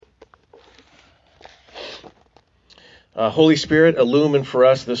Holy Spirit, illumine for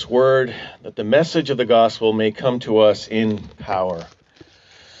us this word, that the message of the gospel may come to us in power.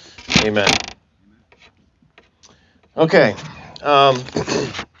 Amen. Okay.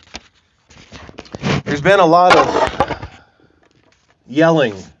 There's been a lot of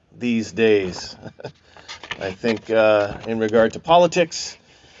yelling these days. I think in regard to politics,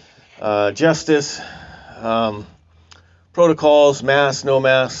 justice, protocols, mask, no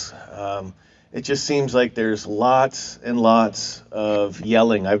mask. It just seems like there's lots and lots of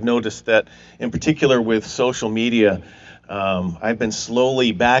yelling. I've noticed that in particular with social media, I've been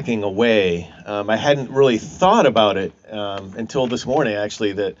slowly backing away. I hadn't really thought about it until this morning,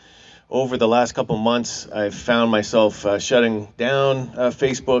 actually, that over the last couple months, I've found myself shutting down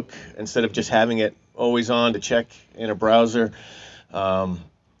Facebook instead of just having it always on to check in a browser.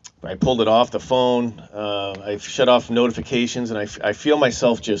 I pulled it off the phone. I've shut off notifications, and I feel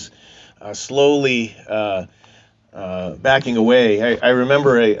myself just slowly backing away. I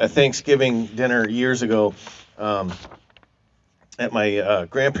remember a Thanksgiving dinner years ago at my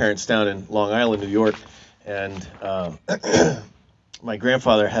grandparents' down in Long Island, New York, and my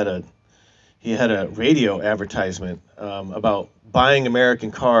grandfather had a radio advertisement about buying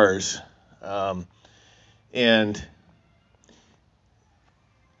American cars, and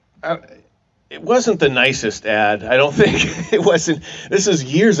it wasn't the nicest ad. I don't think it wasn't. This is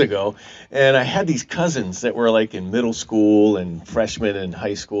years ago, and I had these cousins that were like in middle school and freshmen in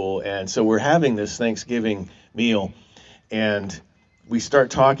high school, and so we're having this Thanksgiving meal, and we start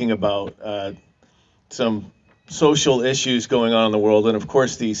talking about some social issues going on in the world, and of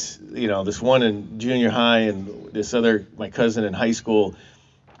course these, this one in junior high and this other, my cousin in high school,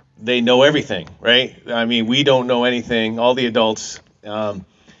 they know everything, right? I mean, we don't know anything, all the adults,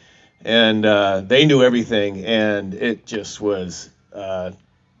 and they knew everything, and it just was,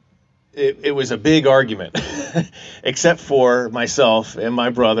 it was a big argument, except for myself and my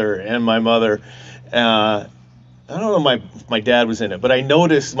brother and my mother. I don't know if my dad was in it, but I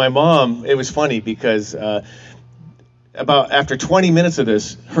noticed my mom, it was funny because about after 20 minutes of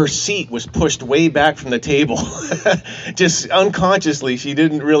this, her seat was pushed way back from the table. Just unconsciously, she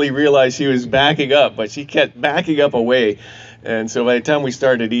didn't really realize she was backing up, but she kept backing up away. And so by the time we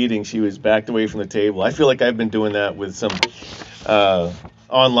started eating, she was backed away from the table. I feel like I've been doing that with some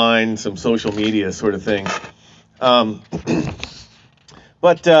online, some social media sort of thing. But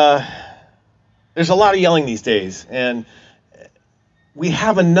there's a lot of yelling these days, and we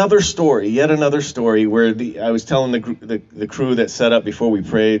have yet another story where I was telling the crew that set up before we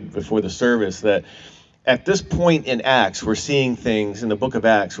prayed before the service that at this point in Acts, we're seeing things in the book of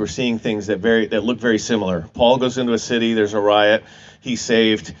Acts. We're seeing things that look very similar. Paul goes into a city, there's a riot, he's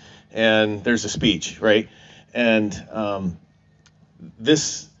saved, and there's a speech, right? And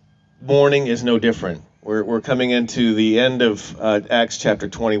this morning is no different. We're coming into the end of Acts chapter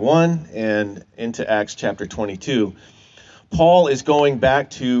 21 and into Acts chapter 22. Paul is going back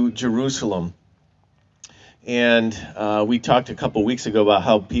to Jerusalem. And we talked a couple weeks ago about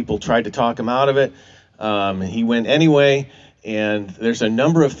how people tried to talk him out of it. He went anyway, and there's a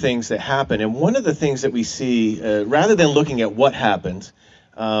number of things that happen. And one of the things that we see, rather than looking at what happened,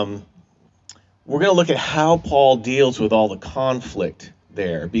 we're going to look at how Paul deals with all the conflict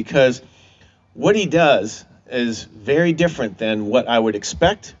there, because what he does is very different than what I would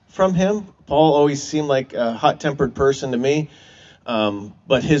expect from him. Paul always seemed like a hot-tempered person to me,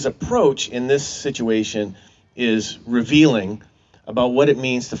 but his approach in this situation is revealing about what it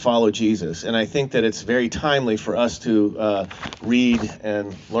means to follow Jesus. And I think that it's very timely for us to read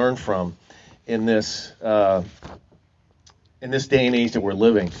and learn from in this day and age that we're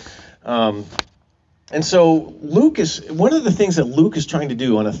living. And so one of the things that Luke is trying to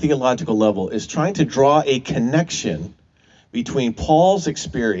do on a theological level is trying to draw a connection between Paul's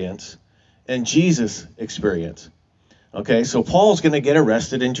experience and Jesus' experience. Okay, so Paul's going to get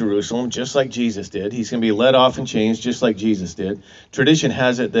arrested in Jerusalem just like Jesus did. He's going to be led off in chains just like Jesus did. Tradition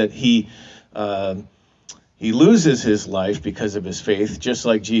has it that he loses his life because of his faith just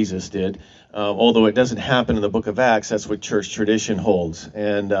like Jesus did. Although it doesn't happen in the book of Acts, that's what church tradition holds.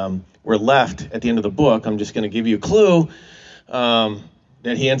 And we're left at the end of the book, I'm just going to give you a clue, that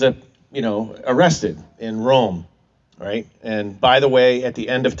he ends up, arrested in Rome. Right? And by the way, at the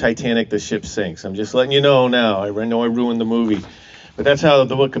end of Titanic, the ship sinks. I'm just letting you know now. I know I ruined the movie. But that's how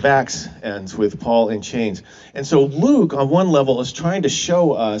the book of Acts ends, with Paul in chains. And so Luke, on one level, is trying to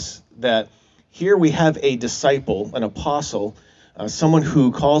show us that here we have a disciple, an apostle, someone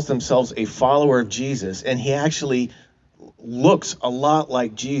who calls themselves a follower of Jesus, and he actually looks a lot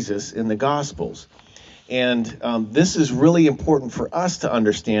like Jesus in the Gospels. And this is really important for us to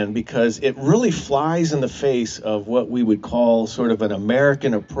understand because it really flies in the face of what we would call sort of an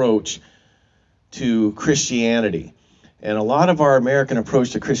American approach to Christianity. And a lot of our American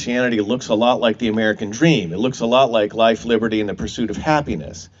approach to Christianity looks a lot like the American dream. It looks a lot like life, liberty, and the pursuit of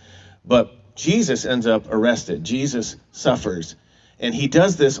happiness. But Jesus ends up arrested. Jesus suffers. And he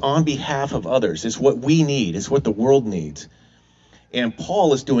does this on behalf of others. It's what we need. It's what the world needs. And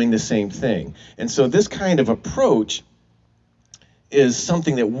Paul is doing the same thing. And so this kind of approach is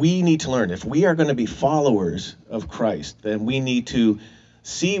something that we need to learn. If we are going to be followers of Christ, then we need to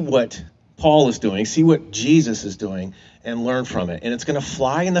see what Paul is doing, see what Jesus is doing, and learn from it. And it's going to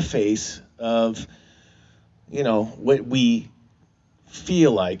fly in the face of, what we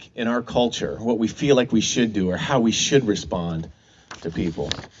feel like in our culture, what we feel like we should do, or how we should respond to people.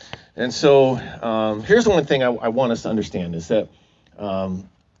 And so here's the one thing I want us to understand is that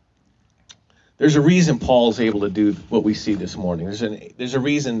there's a reason Paul is able to do what we see this morning. There's a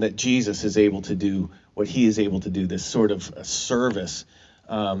reason that Jesus is able to do what he is able to do, this sort of a service,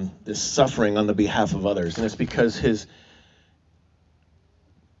 this suffering on the behalf of others. And it's because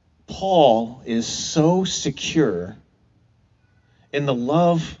Paul is so secure in the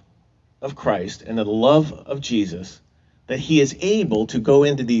love of Christ and the love of Jesus that he is able to go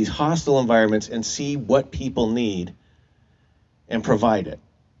into these hostile environments and see what people need and provide it.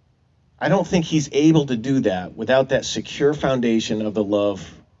 I don't think he's able to do that without that secure foundation of the love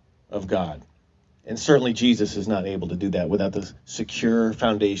of God. And certainly Jesus is not able to do that without the secure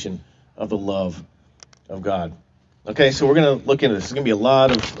foundation of the love of God. Okay, so we're going to look into this. There's going to be a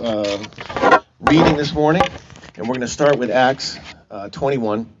lot of reading this morning, and we're going to start with Acts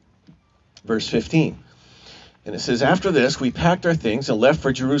 21, verse 15. And it says, "After this, we packed our things and left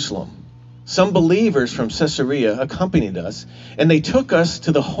for Jerusalem. Some believers from Caesarea accompanied us, and they took us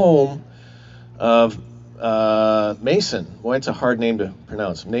to the home of Mason." Boy, it's a hard name to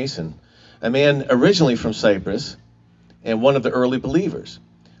pronounce. Mason, a man originally from Cyprus and one of the early believers.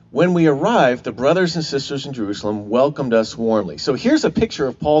 When we arrived, the brothers and sisters in Jerusalem welcomed us warmly. So here's a picture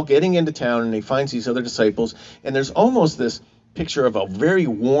of Paul getting into town, and he finds these other disciples, and there's almost this picture of a very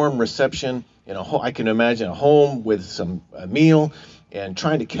warm reception. I can imagine a home with a meal and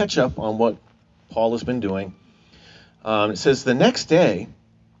trying to catch up on what Paul has been doing. It says, "The next day,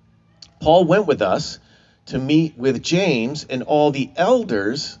 Paul went with us to meet with James and all the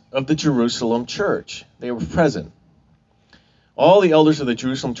elders of the Jerusalem church." They were present. All the elders of the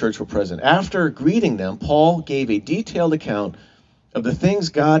Jerusalem church were present. After greeting them, Paul gave a detailed account of the things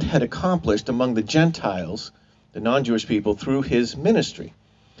God had accomplished among the Gentiles, the non-Jewish people, through his ministry.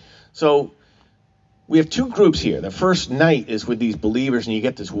 So we have two groups here. The first night is with these believers, and you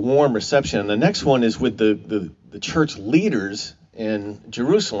get this warm reception. And the next one is with the church leaders in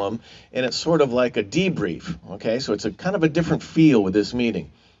Jerusalem, and it's sort of like a debrief. Okay, so it's a kind of a different feel with this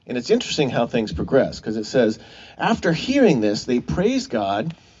meeting. And it's interesting how things progress, because it says, "After hearing this, they praised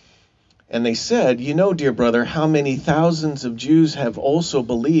God, and they said, 'Dear brother, how many thousands of Jews have also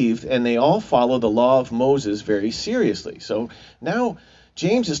believed, and they all follow the law of Moses very seriously.'" So now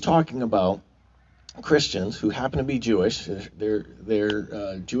James is talking about Christians who happen to be Jewish.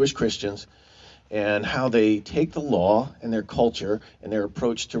 They're Jewish Christians, and how they take the law and their culture and their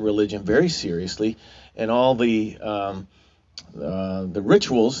approach to religion very seriously, and all the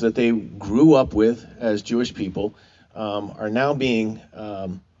rituals that they grew up with as Jewish people are now being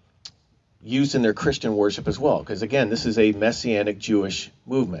used in their Christian worship as well. Because again, this is a Messianic Jewish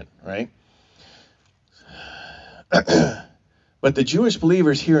movement, right? "But the Jewish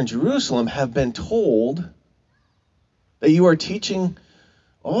believers here in Jerusalem have been told that you are teaching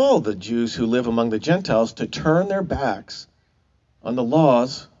all the Jews who live among the Gentiles to turn their backs on the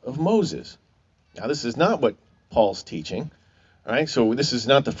laws of Moses." Now, this is not what Paul's teaching, all right? So this is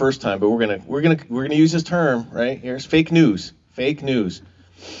not the first time, but we're gonna use this term right here. It's fake news. Fake news.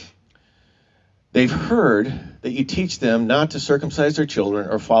 "They've heard that you teach them not to circumcise their children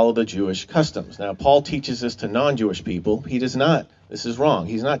or follow the Jewish customs." Now, Paul teaches this to non-Jewish people. He does not. This is wrong.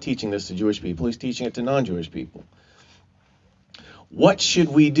 He's not teaching this to Jewish people. He's teaching it to non-Jewish people. "What should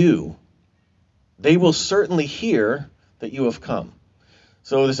we do? They will certainly hear that you have come."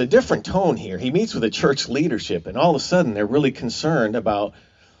 So there's a different tone here. He meets with the church leadership, and all of a sudden they're really concerned about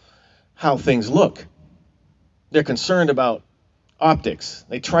how things look. They're concerned about optics.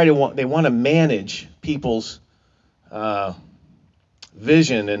 They want to manage people's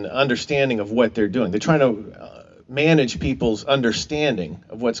vision and understanding of what they're doing. They're trying to manage people's understanding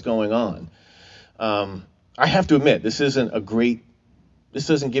of what's going on. I have to admit, this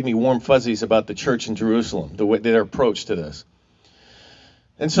doesn't give me warm fuzzies about the church in Jerusalem, their approach to this.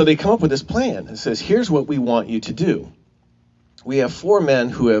 And so they come up with this plan. It says, here's what we want you to do. We have 4 men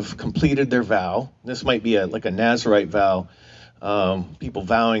who have completed their vow. This might be like a Nazirite vow, people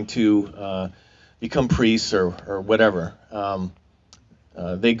vowing to become priests or whatever.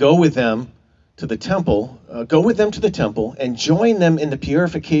 They go with them to the temple, and join them in the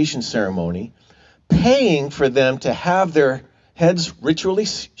purification ceremony, paying for them to have their heads ritually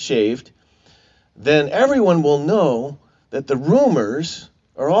shaved. Then everyone will know that the rumors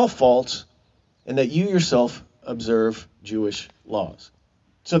are all false and that you yourself observe Jewish laws.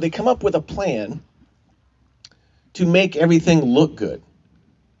 So they come up with a plan to make everything look good.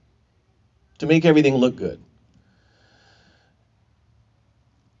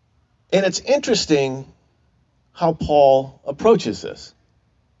 And it's interesting how Paul approaches this.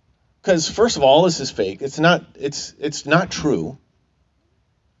 Because first of all, this is fake. It's not true.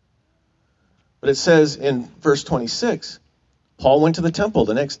 But it says in verse 26, Paul went to the temple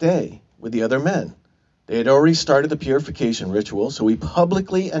the next day with the other men. They had already started the purification ritual, so he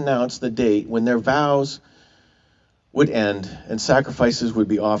publicly announced the date when their vows would end and sacrifices would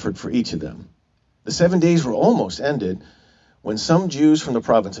be offered for each of them. The 7 days were almost ended when some Jews from the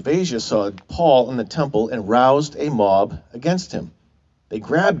province of Asia saw Paul in the temple and roused a mob against him. They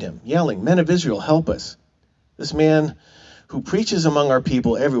grabbed him, yelling, "Men of Israel, help us. This man who preaches among our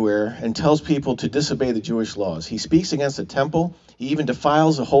people everywhere and tells people to disobey the Jewish laws. He speaks against the temple. He even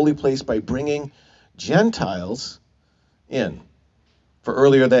defiles the holy place by bringing Gentiles in." For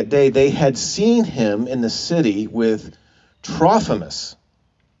earlier that day, they had seen him in the city with Trophimus.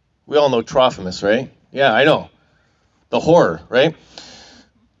 We all know Trophimus, right? Yeah, I know. The horror, right?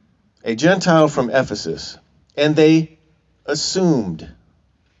 A Gentile from Ephesus. And they assumed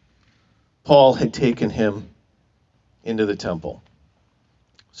Paul had taken him into the temple.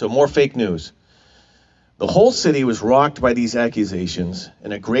 So more fake news. The whole city was rocked by these accusations,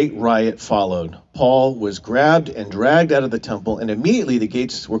 and a great riot followed. Paul was grabbed and dragged out of the temple, and immediately the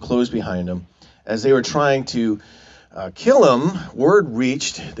gates were closed behind him. As they were trying to kill him, word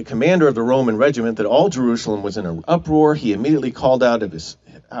reached the commander of the Roman regiment that all Jerusalem was in an uproar. He immediately called out his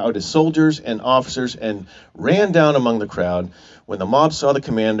soldiers and officers and ran down among the crowd. When the mob saw the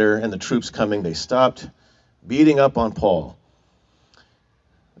commander and the troops coming, they stopped beating up on Paul.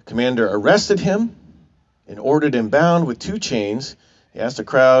 The commander arrested him and ordered him bound with 2 chains. He asked the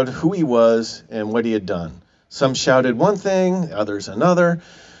crowd who he was and what he had done. Some shouted one thing, others another.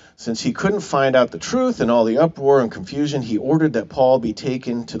 Since he couldn't find out the truth in all the uproar and confusion, he ordered that Paul be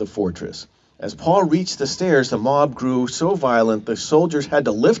taken to the fortress. As Paul reached the stairs, the mob grew so violent the soldiers had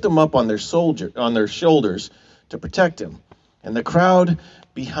to lift him up on their shoulders to protect him. And the crowd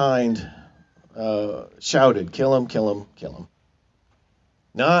behind shouted, "Kill him, kill him, kill him."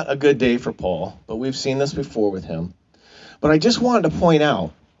 Not a good day for Paul, but we've seen this before with him. But I just wanted to point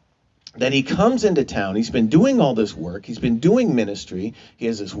out that he comes into town. He's been doing all this work. He's been doing ministry. He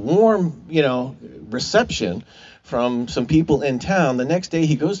has this warm, reception from some people in town. The next day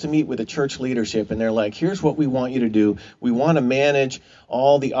he goes to meet with the church leadership, and they're like, "Here's what we want you to do. We want to manage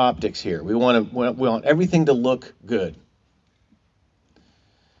all the optics here. We want everything to look good."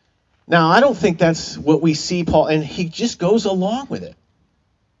 Now, I don't think that's what we see Paul, and he just goes along with it.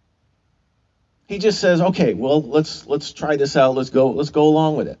 He just says, "Okay, well, let's try this out. Let's go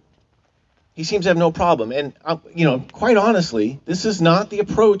along with it." He seems to have no problem. And, quite honestly, this is not the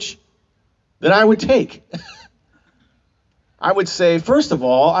approach that I would take. I would say, first of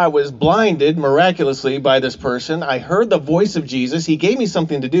all, I was blinded miraculously by this person. I heard the voice of Jesus. He gave me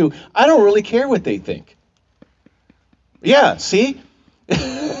something to do. I don't really care what they think. Yeah, see?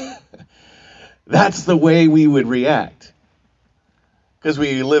 That's the way we would react. Because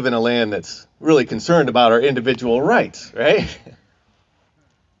we live in a land that's really concerned about our individual rights, right?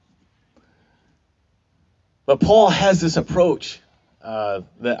 But Paul has this approach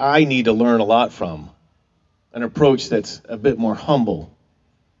that I need to learn a lot from. An approach that's a bit more humble.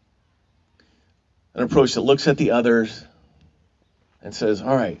 An approach that looks at the others and says,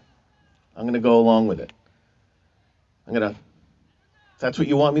 "All right, I'm going to go along with it. If that's what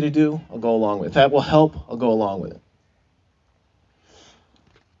you want me to do, I'll go along with it. If that will help, I'll go along with it."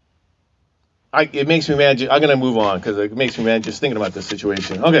 It makes me mad. I'm going to move on because it makes me mad just thinking about this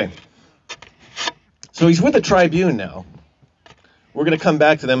situation. Okay. So he's with the tribune now. We're going to come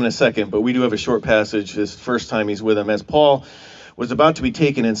back to them in a second, but we do have a short passage this first time he's with them. As Paul was about to be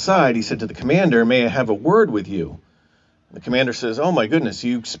taken inside, he said to the commander, "May I have a word with you?" The commander says, "Oh my goodness,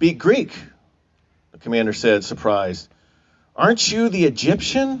 you speak Greek." The commander said, surprised, "Aren't you the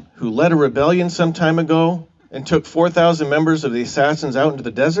Egyptian who led a rebellion some time ago and took 4,000 members of the assassins out into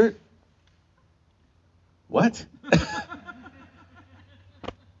the desert?" What?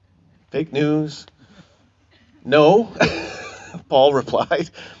 Fake news? No, Paul replied.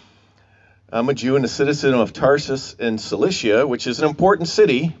 I'm a Jew and a citizen of Tarsus in Cilicia, which is an important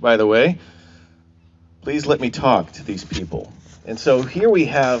city, by the way. Please let me talk to these people. And so here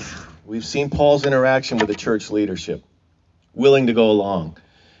we've seen Paul's interaction with the church leadership, willing to go along.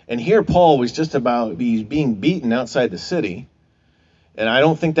 And here Paul was just about being beaten outside the city. And I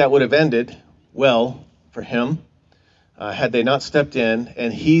don't think that would have ended well for him had they not stepped in.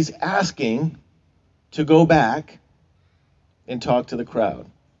 And he's asking to go back and talk to the crowd.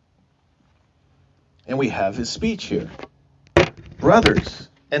 And we have his speech here. Brothers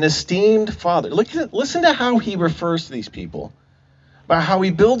and esteemed father. Listen to how he refers to these people, about how he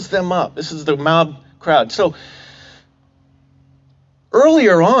builds them up. This is the mob crowd. So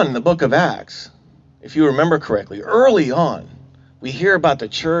earlier on in the book of Acts, if you remember correctly, early on, we hear about the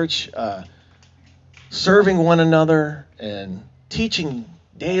church serving one another and teaching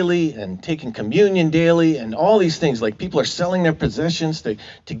daily and taking communion daily and all these things. Like people are selling their possessions to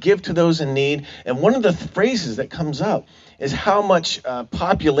give to those in need. And one of the phrases that comes up is how much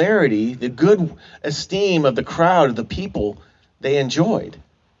popularity, the good esteem of the crowd, of the people, they enjoyed.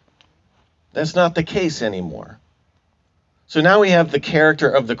 That's not the case anymore. So now we have the character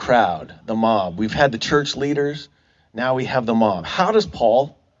of the crowd, the mob. We've had the church leaders. Now we have the mob. How does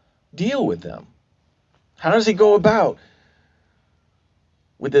Paul deal with them? How does he go about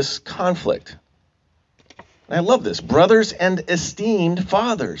with this conflict? And I love this. Brothers and esteemed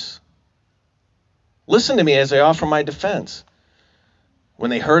fathers. Listen to me as I offer my defense.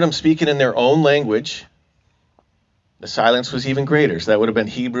 When they heard him speaking in their own language, the silence was even greater. So that would have been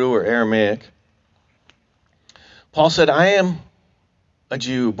Hebrew or Aramaic. Paul said, I am a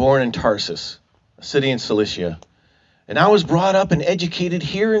Jew born in Tarsus, a city in Cilicia, and I was brought up and educated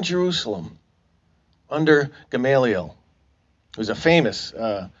here in Jerusalem under Gamaliel, who's a famous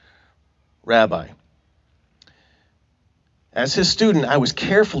rabbi. As his student, I was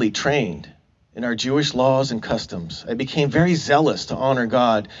carefully trained in our Jewish laws and customs. I became very zealous to honor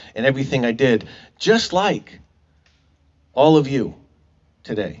God in everything I did, just like all of you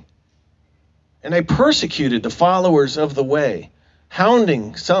today. And I persecuted the followers of the way,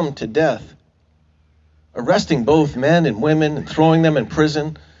 hounding some to death, arresting both men and women and throwing them in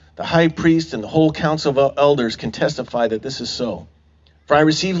prison. The high priest and the whole council of elders can testify that this is so. For I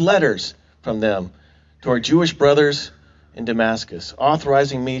received letters from them to our Jewish brothers in Damascus,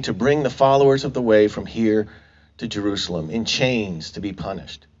 authorizing me to bring the followers of the way from here to Jerusalem in chains to be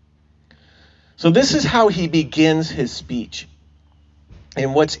punished. So this is how he begins his speech.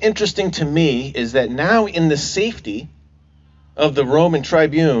 And what's interesting to me is that now in the safety of the Roman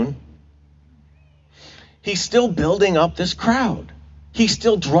tribune, he's still building up this crowd. He's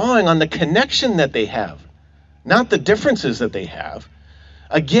still drawing on the connection that they have, not the differences that they have.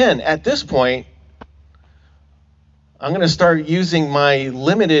 Again, at this point, I'm going to start using my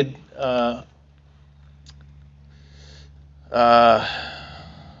limited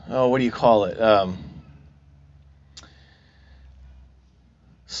what do you call it?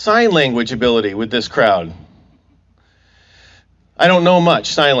 Sign language ability with this crowd. I don't know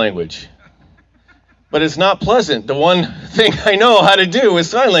much sign language, but it's not pleasant. The one thing I know how to do with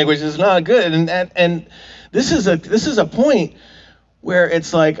sign language is not good, and this is a point where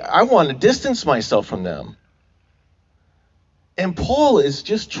it's like I want to distance myself from them. And Paul is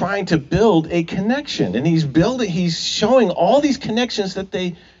just trying to build a connection, and he's showing all these connections that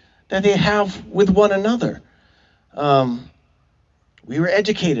they have with one another. We were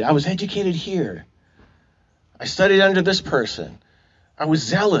educated. I was educated here. I studied under this person. I was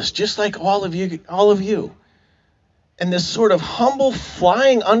zealous, just like all of you. And this sort of humble,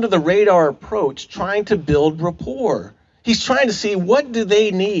 flying under the radar approach, trying to build rapport. He's trying to see, what do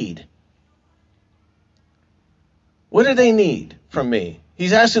they need? What do they need from me?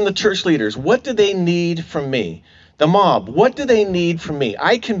 He's asking the church leaders, what do they need from me? The mob, what do they need from me?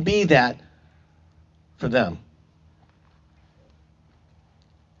 I can be that for them.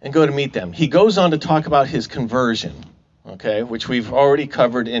 And go to meet them. He goes on to talk about his conversion, okay, which we've already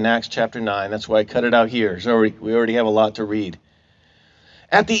covered in Acts chapter 9. That's why I cut it out here. We already have a lot to read.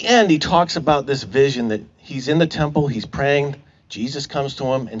 At the end, he talks about this vision that he's in the temple, he's praying. Jesus comes to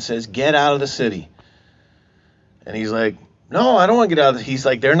him and says, get out of the city. And he's like, no, I don't want to get out of it. He's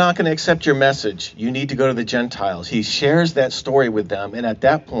like, they're not going to accept your message. You need to go to the Gentiles. He shares that story with them. And at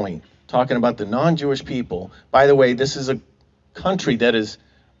that point, talking about the non-Jewish people, by the way, this is a country that is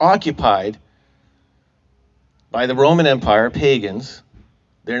occupied by the Roman Empire, pagans.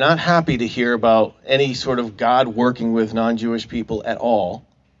 They're not happy to hear about any sort of God working with non-Jewish people at all.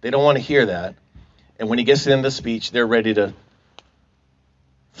 They don't want to hear that. And when he gets to the end of the speech, they're ready to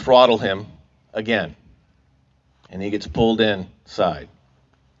throttle him again, and he gets pulled inside.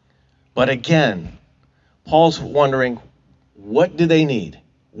 But again, Paul's wondering, what do they need?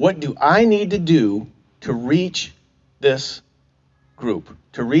 What do I need to do to reach this group,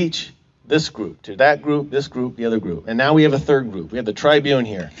 to reach this group, to that group, this group, the other group? And now we have a third group. We have the tribune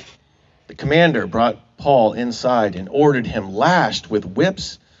here. The commander brought Paul inside and ordered him lashed with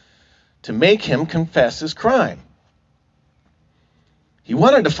whips to make him confess his crime. He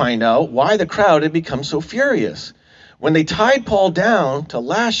wanted to find out why the crowd had become so furious. When they tied Paul down to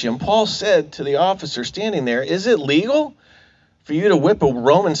lash him, Paul said to the officer standing there, "Is it legal for you to whip a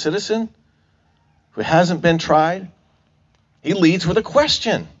Roman citizen who hasn't been tried?" He leads with a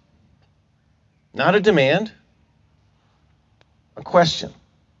question, not a demand, a question.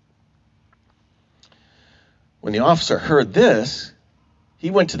 When the officer heard this, he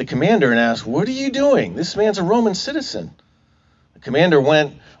went to the commander and asked, "What are you doing? This man's a Roman citizen." The commander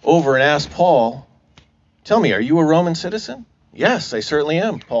went over and asked Paul, "Tell me, are you a Roman citizen?" "Yes, I certainly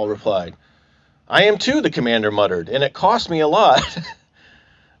am," Paul replied. "I am too," the commander muttered, "and it cost me a lot."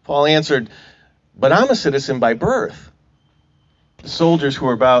 Paul answered, "But I'm a citizen by birth." The soldiers who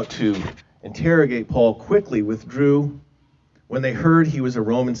were about to interrogate Paul quickly withdrew when they heard he was a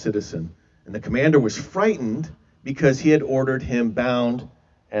Roman citizen, and the commander was frightened because he had ordered him bound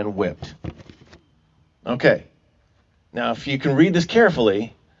and whipped. Okay, now if you can read this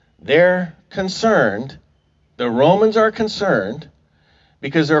carefully, they're concerned, the Romans are concerned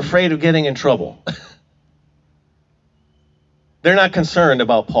because they're afraid of getting in trouble. They're not concerned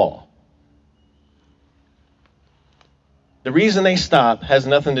about Paul. The reason they stop has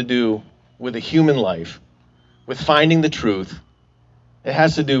nothing to do with a human life, with finding the truth. It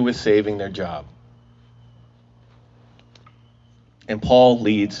has to do with saving their job. And Paul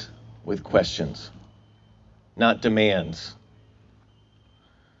leads with questions, not demands.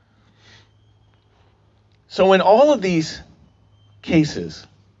 So in all of these cases,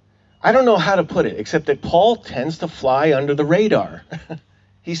 I don't know how to put it, except that Paul tends to fly under the radar.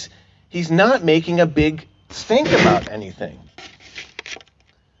 He's not making a big stink about anything.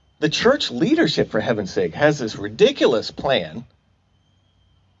 The church leadership, for heaven's sake, has this ridiculous plan.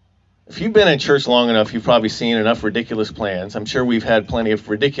 If you've been in church long enough, you've probably seen enough ridiculous plans. I'm sure we've had plenty of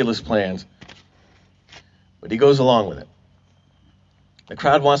ridiculous plans. But he goes along with it. The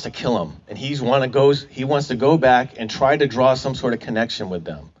crowd wants to kill him, and he wants to go back and try to draw some sort of connection with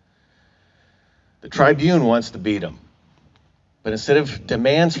them. The tribune wants to beat him. But instead of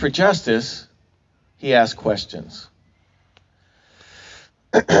demands for justice, he asks questions.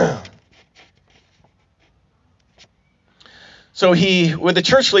 So with the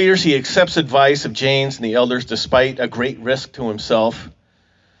church leaders, he accepts advice of James and the elders despite a great risk to himself.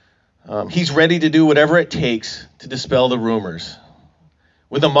 He's ready to do whatever it takes to dispel the rumors.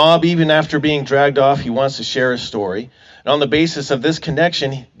 With the mob, even after being dragged off, he wants to share his story. And on the basis of this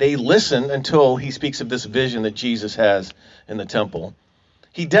connection, they listen until he speaks of this vision that Jesus has in the temple.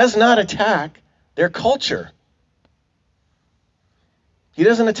 He does not attack their culture. He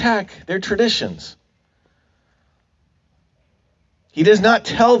doesn't attack their traditions. He does not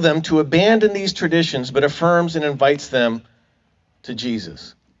tell them to abandon these traditions, but affirms and invites them to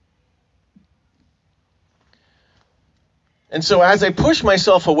Jesus. And so as I push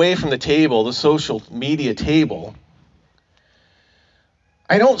myself away from the table, the social media table,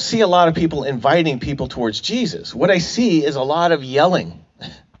 I don't see a lot of people inviting people towards Jesus. What I see is a lot of yelling,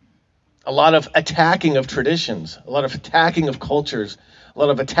 a lot of attacking of traditions, a lot of attacking of cultures, a lot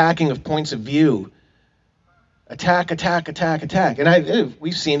of attacking of points of view. Attack, attack, attack, attack. And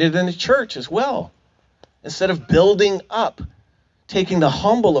we've seen it in the church as well. Instead of building up, taking the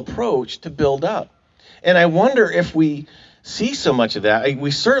humble approach to build up. And I wonder if we see so much of that. We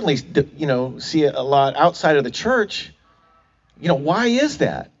certainly, see it a lot outside of the church. Why is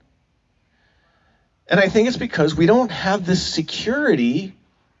that? And I think it's because we don't have this security.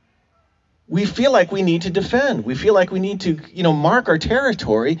 We feel like we need to defend. We feel like we need to, mark our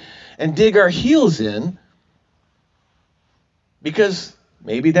territory and dig our heels in because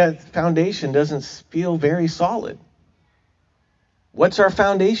maybe that foundation doesn't feel very solid. What's our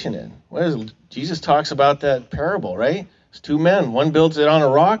foundation in? Jesus talks about that parable, right? It's two men. One builds it on a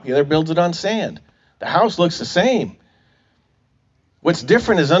rock, the other builds it on sand. The house looks the same. What's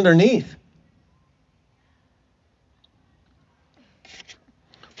different is underneath.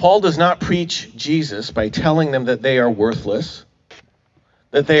 Paul does not preach Jesus by telling them that they are worthless,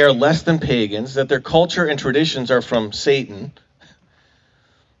 that they are less than pagans, that their culture and traditions are from Satan.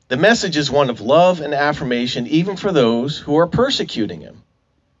 The message is one of love and affirmation, even for those who are persecuting him.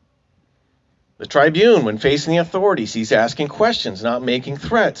 The tribune, when facing the authorities, he's asking questions, not making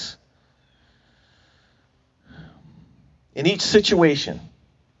threats. In each situation,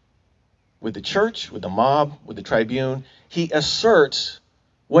 with the church, with the mob, with the tribune, he asserts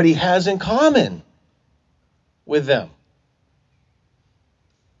what he has in common with them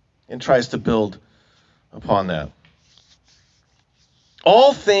and tries to build upon that.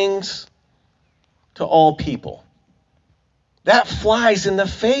 All things to all people. That flies in the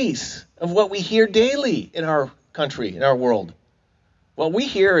face of what we hear daily in our country, in our world. What we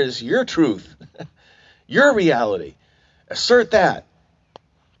hear is your truth, your reality. Assert that.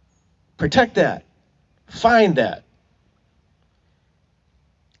 Protect that. Find that.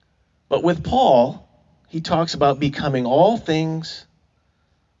 But with Paul, he talks about becoming all things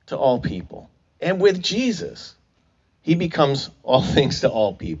to all people. And with Jesus, he becomes all things to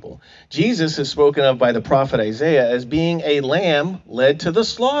all people. Jesus is spoken of by the prophet Isaiah as being a lamb led to the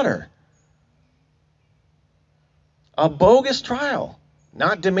slaughter. A bogus trial,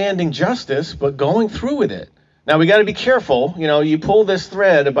 not demanding justice, but going through with it. Now, we got to be careful. You pull this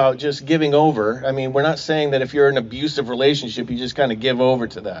thread about just giving over. I mean, we're not saying that if you're in an abusive relationship, you just kind of give over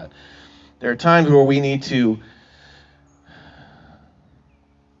to that. There are times where we need to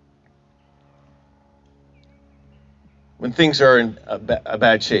when things are in a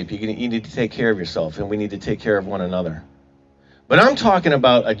bad shape, you need to take care of yourself, and we need to take care of one another. But I'm talking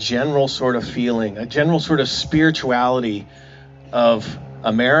about a general sort of feeling, a general sort of spirituality of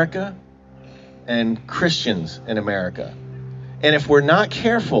America and Christians in America. And if we're not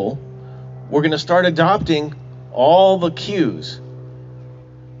careful, we're going to start adopting all the cues.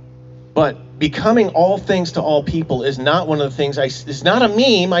 But becoming all things to all people is not one of the things it's not a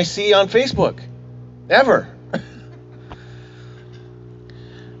meme I see on Facebook. Ever.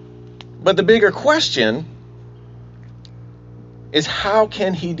 But the bigger question is, how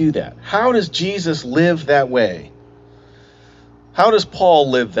can he do that? How does Jesus live that way? How does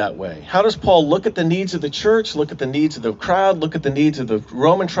Paul live that way? How does Paul look at the needs of the church, look at the needs of the crowd, look at the needs of the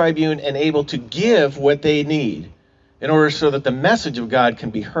Roman tribune, and able to give what they need in order so that the message of God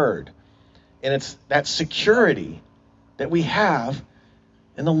can be heard? And it's that security that we have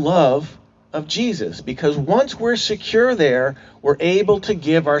in the love of Jesus. Because once we're secure there, we're able to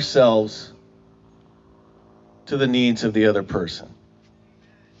give ourselves to the needs of the other person.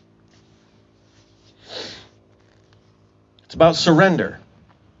 It's about surrender.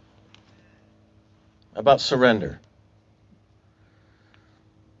 About surrender.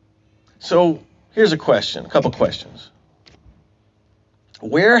 So here's a couple questions.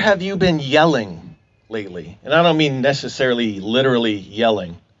 Where have you been yelling lately? And I don't mean necessarily literally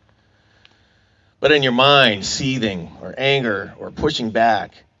yelling, but in your mind, seething or anger or pushing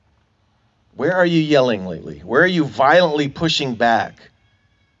back. Where are you yelling lately? Where are you violently pushing back?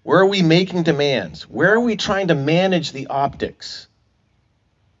 Where are we making demands? Where are we trying to manage the optics?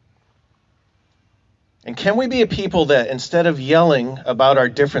 And can we be a people that instead of yelling about our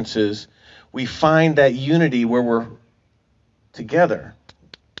differences, we find that unity where we're together,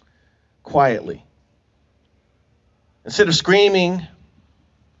 quietly? Instead of screaming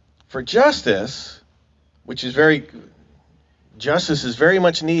for justice, justice is very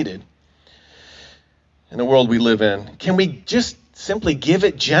much needed in the world we live in, can we just simply give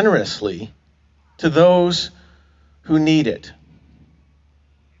it generously to those who need it?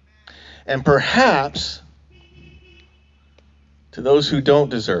 And perhaps to those who don't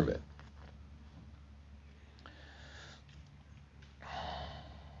deserve it.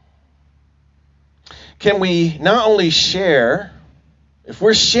 Can we not only share, if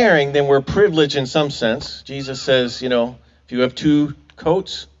we're sharing, then we're privileged in some sense. Jesus says, if you have 2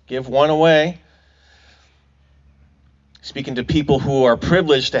 coats, give one away. Speaking to people who are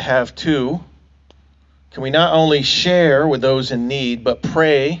privileged to have 2, can we not only share with those in need, but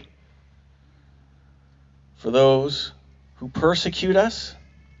pray for those who persecute us?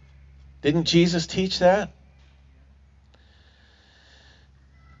 Didn't Jesus teach that?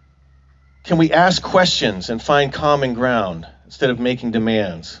 Can we ask questions and find common ground instead of making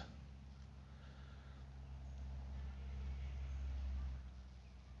demands?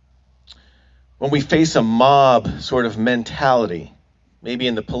 When we face a mob sort of mentality, maybe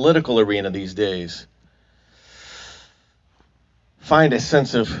in the political arena these days, find a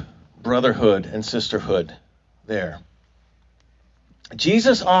sense of brotherhood and sisterhood there.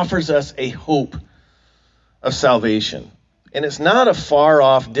 Jesus offers us a hope of salvation. And it's not a far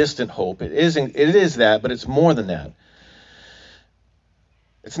off, distant hope. It is that, but it's more than that.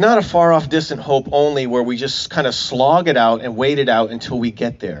 It's not a far off, distant hope only where we just kind of slog it out and wait it out until we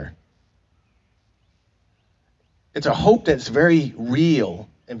get there. It's a hope that's very real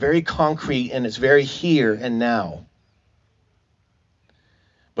and very concrete, and it's very here and now.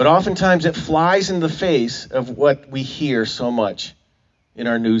 But oftentimes it flies in the face of what we hear so much in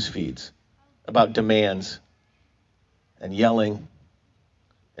our news feeds about demands and yelling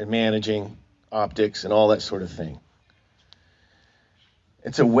and managing optics and all that sort of thing.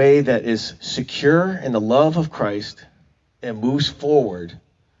 It's a way that is secure in the love of Christ and moves forward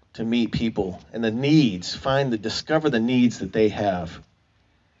to meet people and the needs, discover the needs that they have.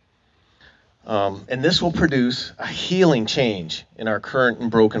 And this will produce a healing change in our current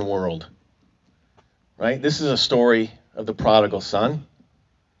and broken world. Right? This is a story of the prodigal son,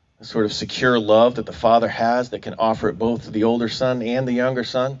 a sort of secure love that the father has that can offer it both to the older son and the younger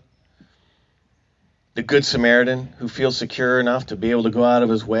son. The good Samaritan who feels secure enough to be able to go out of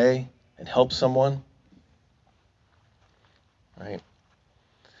his way and help someone. Right?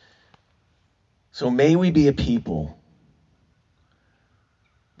 So may we be a people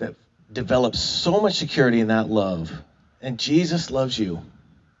that develop so much security in that love. And Jesus loves you.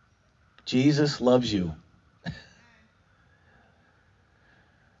 Jesus loves you.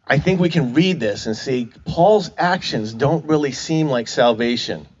 I think we can read this and see Paul's actions don't really seem like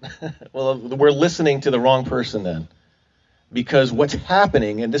salvation. Well, we're listening to the wrong person then. Because what's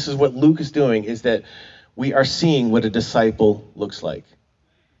happening, and this is what Luke is doing, is that we are seeing what a disciple looks like.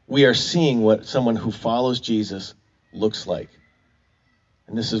 We are seeing what someone who follows Jesus looks like.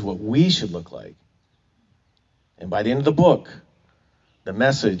 And this is what we should look like. And by the end of the book, the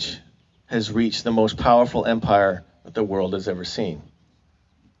message has reached the most powerful empire that the world has ever seen.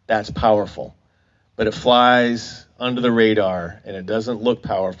 That's powerful. But it flies under the radar, and it doesn't look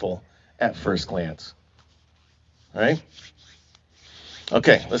powerful at first glance. All right?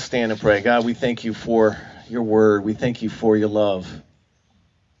 Okay, let's stand and pray. God, we thank you for your word. We thank you for your love.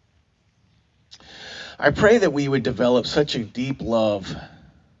 I pray that we would develop such a deep love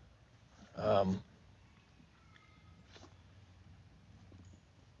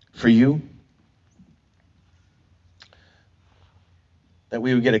for you, that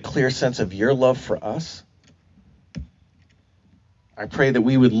we would get a clear sense of your love for us. I pray that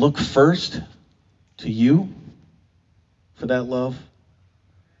we would look first to you for that love.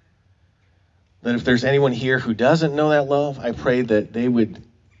 That if there's anyone here who doesn't know that love, I pray that they would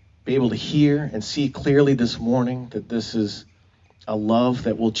be able to hear and see clearly this morning that this is a love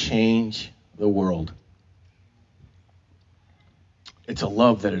that will change the world. It's a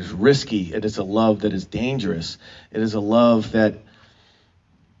love that is risky. It is a love that is dangerous. It is a love that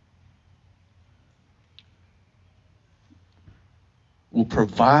will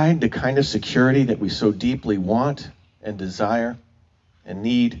provide the kind of security that we so deeply want and desire and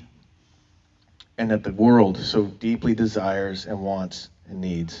need, and that the world so deeply desires and wants and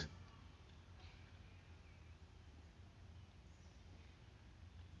needs.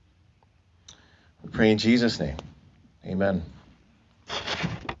 We pray in Jesus' name. Amen.